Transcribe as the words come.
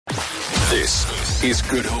This is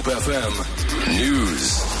Good Hope FM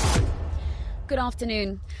News. Good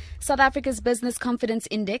afternoon. South Africa's Business Confidence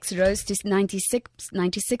Index rose to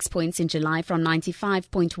 96 points in July from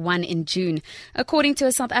 95.1 in June. According to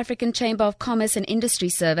a South African Chamber of Commerce and Industry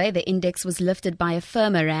survey, the index was lifted by a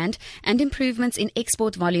firmer rand and improvements in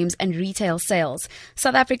export volumes and retail sales.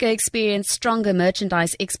 South Africa experienced stronger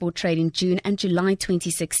merchandise export trade in June and July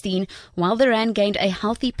 2016, while the rand gained a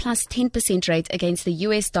healthy plus 10% rate against the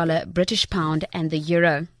US dollar, British pound and the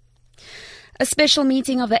euro. A special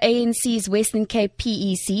meeting of the ANC's Western Cape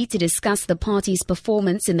PEC to discuss the party's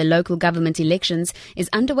performance in the local government elections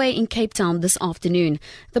is underway in Cape Town this afternoon.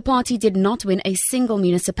 The party did not win a single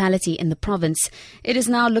municipality in the province. It is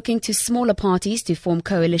now looking to smaller parties to form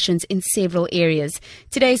coalitions in several areas.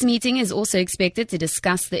 Today's meeting is also expected to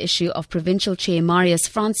discuss the issue of Provincial Chair Marius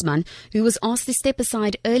Fransman, who was asked to step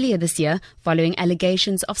aside earlier this year following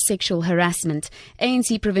allegations of sexual harassment.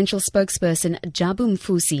 ANC Provincial spokesperson Jabu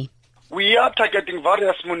Mfusi. We are targeting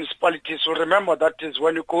various municipalities. So remember, that is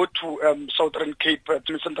when you go to Southern Cape,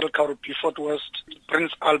 Central Karoo, Fort West,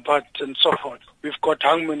 Prince Albert, and so forth. We've got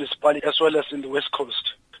Hang municipality as well as in the West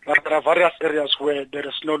Coast. There are various areas where there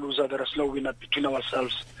is no loser, there is no winner between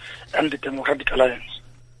ourselves and the Democratic Alliance.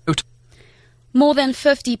 More than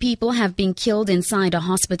 50 people have been killed inside a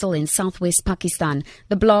hospital in southwest Pakistan.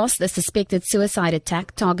 The blast, a suspected suicide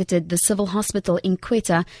attack, targeted the civil hospital in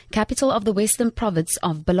Quetta, capital of the western province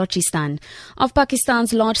of Balochistan. Of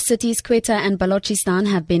Pakistan's large cities, Quetta and Balochistan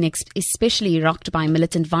have been especially rocked by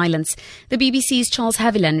militant violence. The BBC's Charles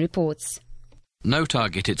Haviland reports. No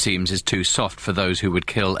target, it seems, is too soft for those who would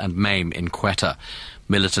kill and maim in Quetta.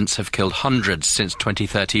 Militants have killed hundreds since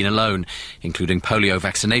 2013 alone, including polio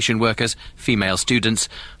vaccination workers, female students,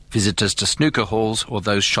 visitors to snooker halls or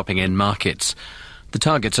those shopping in markets. The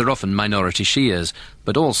targets are often minority Shias,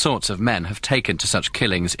 but all sorts of men have taken to such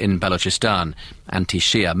killings in Balochistan.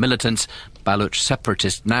 Anti-Shia militants, Baloch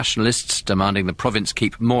separatist nationalists demanding the province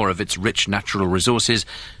keep more of its rich natural resources,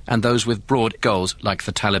 and those with broad goals like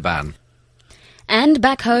the Taliban. And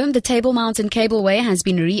back home, the Table Mountain Cableway has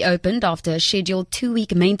been reopened after a scheduled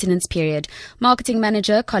 2-week maintenance period. Marketing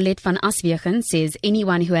manager Colette van Aswegen says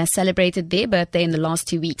anyone who has celebrated their birthday in the last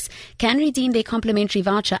 2 weeks can redeem their complimentary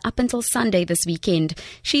voucher up until Sunday this weekend.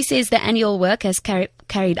 She says the annual work has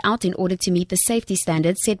carried out in order to meet the safety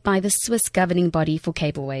standards set by the Swiss governing body for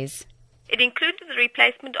cableways. It included the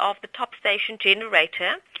replacement of the top station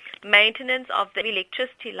generator, maintenance of the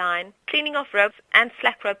electricity line, cleaning of ropes and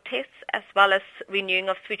slack rope tests, as well as renewing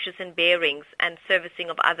of switches and bearings and servicing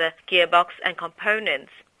of other gearbox and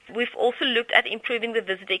components. We've also looked at improving the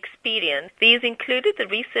visitor experience. These included the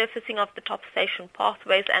resurfacing of the top station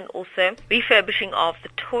pathways and also refurbishing of the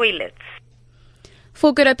toilets.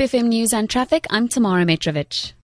 For Good Hope FM News and Traffic, I'm Tamara Mitrovic.